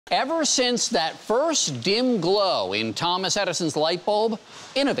Ever since that first dim glow in Thomas Edison's light bulb,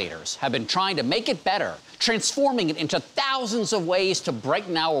 innovators have been trying to make it better, transforming it into thousands of ways to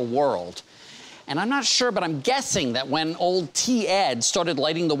brighten our world. And I'm not sure, but I'm guessing that when old T. Ed started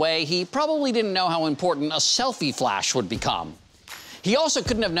lighting the way, he probably didn't know how important a selfie flash would become. He also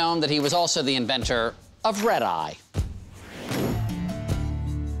couldn't have known that he was also the inventor of red eye.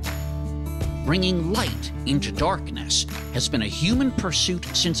 Bringing light into darkness has been a human pursuit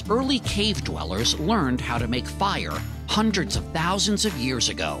since early cave dwellers learned how to make fire hundreds of thousands of years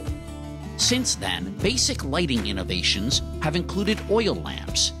ago. Since then, basic lighting innovations have included oil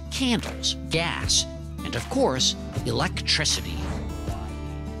lamps, candles, gas, and of course, electricity.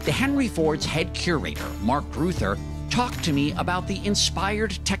 The Henry Ford's head curator, Marc Greuther, talked to me about the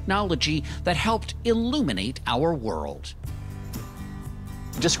inspired technology that helped illuminate our world.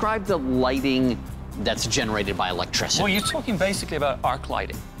 Describe the lighting that's generated by electricity. Well, you're talking basically about arc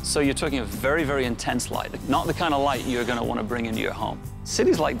lighting. So you're talking a very, very intense light, not the kind of light you're going to want to bring into your home.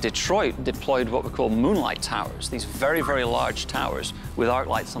 Cities like Detroit deployed what we call moonlight towers, these very, very large towers with arc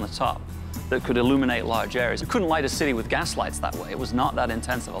lights on the top that could illuminate large areas. You couldn't light a city with gas lights that way. It was not that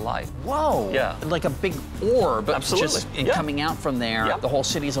intense of a light. Whoa! Yeah. Like a big orb. Absolutely. Just coming out from there, the whole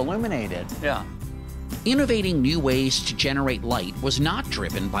city's illuminated. Yeah. Innovating new ways to generate light was not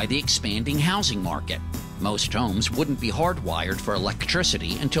driven by the expanding housing market. Most homes wouldn't be hardwired for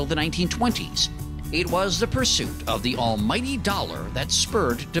electricity until the 1920s. It was the pursuit of the almighty dollar that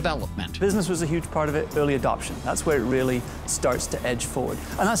spurred development. Business was a huge part of it, early adoption. That's where it really starts to edge forward.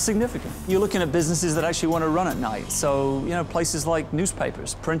 And that's significant. You're looking at businesses that actually want to run at night. So, places like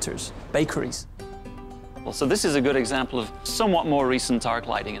newspapers, printers, bakeries. Well, so this is a good example of somewhat more recent arc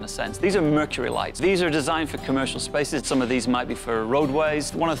lighting in a sense. These are mercury lights. These are designed for commercial spaces. Some of these might be for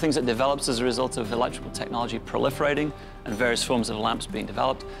roadways. One of the things that develops as a result of electrical technology proliferating and various forms of lamps being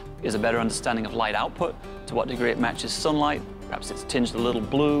developed is a better understanding of light output, to what degree it matches sunlight. Perhaps it's tinged a little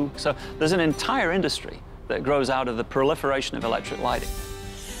blue. So there's an entire industry that grows out of the proliferation of electric lighting.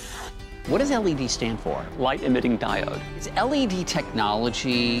 What does LED stand for? Light emitting diode. Is LED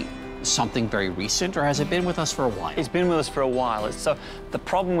technology something very recent, or has it been with us for a while? It's been with us for a while. So the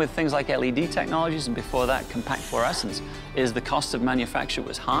problem with things like LED technologies, and before that, compact fluorescence, is the cost of manufacture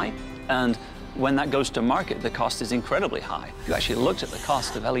was high, and when that goes to market, the cost is incredibly high. If you actually looked at the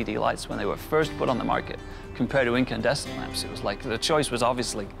cost of LED lights when they were first put on the market compared to incandescent lamps, it was like the choice was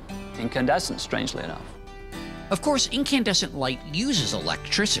obviously incandescent, strangely enough. Of course, incandescent light uses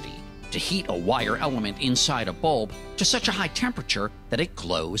electricity to heat a wire element inside a bulb to such a high temperature that it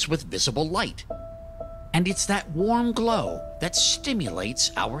glows with visible light. And it's that warm glow that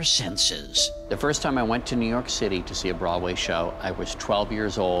stimulates our senses. The first time I went to New York City to see a Broadway show, I was 12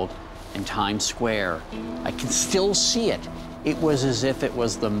 years old in Times Square. I can still see it. It was as if it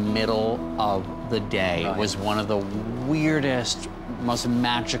was the middle of the day. It was one of the weirdest, most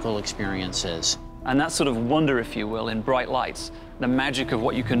magical experiences. And that sort of wonder, if you will, in bright lights, the magic of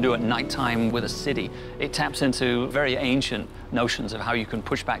what you can do at nighttime with a city, it taps into very ancient notions of how you can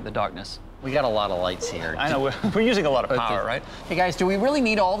push back the darkness. We got a lot of lights here. I know, we're using a lot of power, right? Hey guys, do we really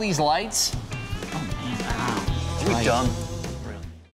need all these lights? Oh man, wow. We're done.